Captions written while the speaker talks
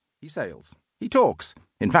He sails. He talks.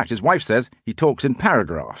 In fact, his wife says he talks in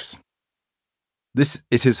paragraphs. This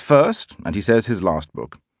is his first, and he says his last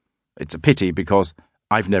book. It's a pity because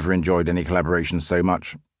I've never enjoyed any collaborations so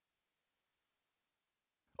much.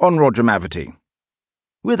 On Roger Mavity.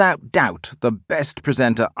 Without doubt, the best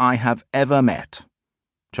presenter I have ever met.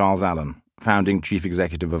 Charles Allen, founding chief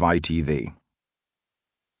executive of ITV.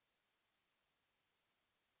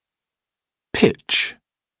 Pitch.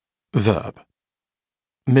 Verb.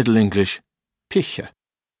 Middle English, piche.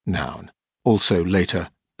 Noun. Also later,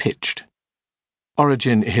 pitched.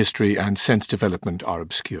 Origin, history, and sense development are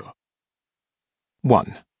obscure.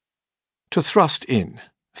 1. To thrust in,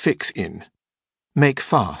 fix in. Make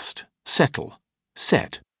fast, settle,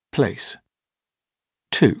 set, place.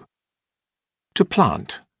 2. To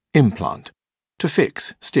plant, implant. To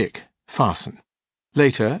fix, stick, fasten.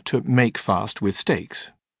 Later, to make fast with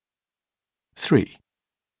stakes. 3.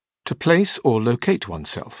 To place or locate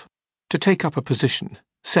oneself. To take up a position,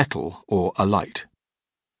 settle or alight.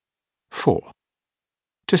 4.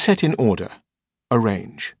 To set in order,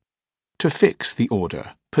 arrange. To fix the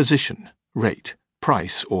order, position, rate,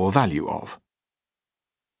 price or value of.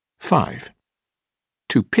 5.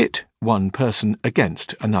 To pit one person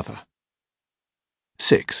against another.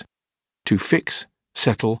 6. To fix,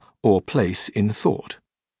 settle or place in thought.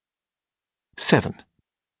 7.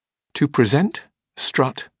 To present,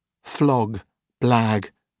 strut, flog,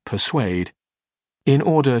 blag, persuade, in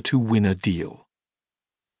order to win a deal.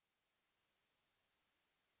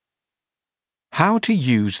 How to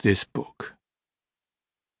use this book.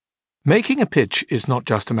 Making a pitch is not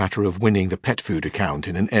just a matter of winning the pet food account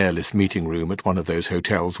in an airless meeting room at one of those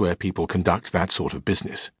hotels where people conduct that sort of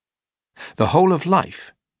business. The whole of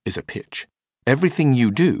life is a pitch. Everything you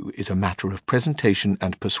do is a matter of presentation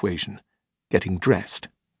and persuasion. Getting dressed,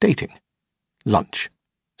 dating, lunch,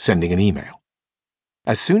 sending an email.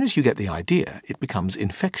 As soon as you get the idea, it becomes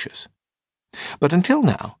infectious. But until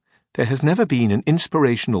now, there has never been an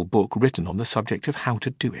inspirational book written on the subject of how to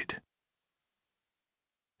do it.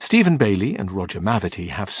 Stephen Bayley and Roger Mavity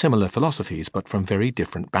have similar philosophies but from very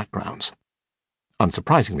different backgrounds.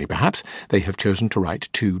 Unsurprisingly, perhaps, they have chosen to write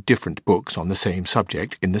two different books on the same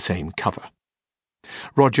subject in the same cover.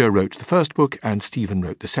 Roger wrote the first book and Stephen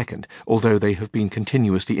wrote the second, although they have been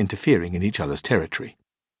continuously interfering in each other's territory.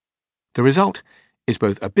 The result is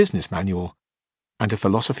both a business manual and a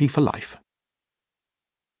philosophy for life.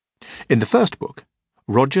 In the first book,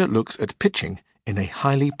 Roger looks at pitching in a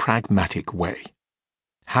highly pragmatic way.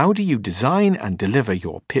 How do you design and deliver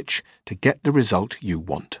your pitch to get the result you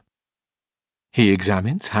want? He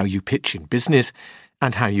examines how you pitch in business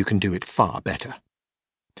and how you can do it far better.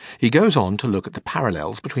 He goes on to look at the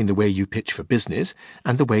parallels between the way you pitch for business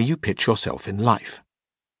and the way you pitch yourself in life.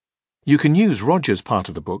 You can use Roger's part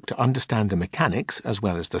of the book to understand the mechanics as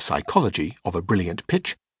well as the psychology of a brilliant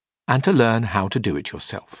pitch and to learn how to do it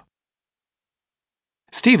yourself.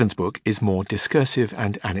 Stephen's book is more discursive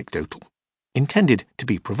and anecdotal. Intended to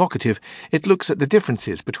be provocative, it looks at the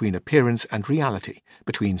differences between appearance and reality,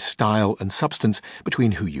 between style and substance,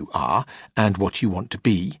 between who you are and what you want to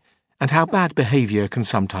be, and how bad behaviour can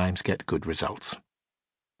sometimes get good results.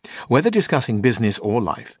 Whether discussing business or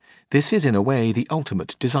life, this is in a way the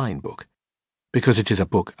ultimate design book, because it is a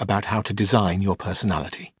book about how to design your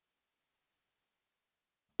personality.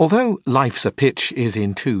 Although Life's a Pitch is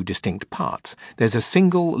in two distinct parts, there's a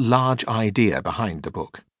single large idea behind the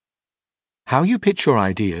book. How you pitch your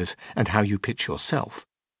ideas and how you pitch yourself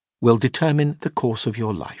will determine the course of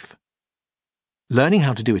your life. Learning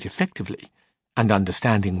how to do it effectively and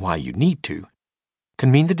understanding why you need to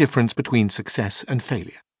can mean the difference between success and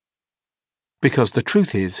failure. Because the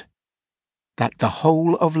truth is that the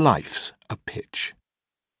whole of life's a pitch.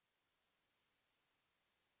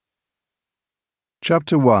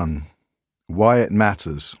 Chapter 1. Why it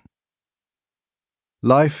matters.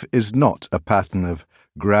 Life is not a pattern of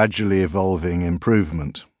gradually evolving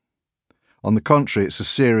improvement. On the contrary, it's a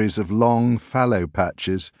series of long, fallow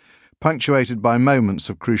patches punctuated by moments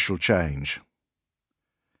of crucial change.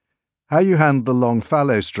 How you handle the long,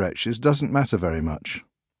 fallow stretches doesn't matter very much,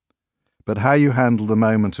 but how you handle the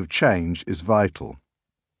moment of change is vital.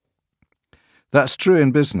 That's true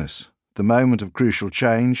in business. The moment of crucial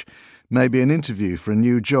change may be an interview for a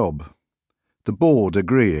new job, the board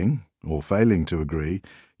agreeing, or failing to agree,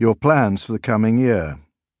 your plans for the coming year,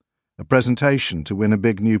 a presentation to win a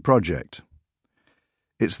big new project.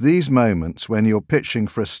 It's these moments when you're pitching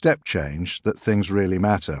for a step change that things really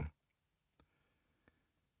matter.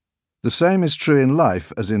 The same is true in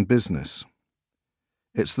life as in business.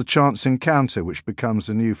 It's the chance encounter which becomes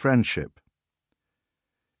a new friendship.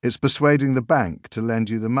 It's persuading the bank to lend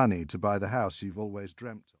you the money to buy the house you've always dreamt of.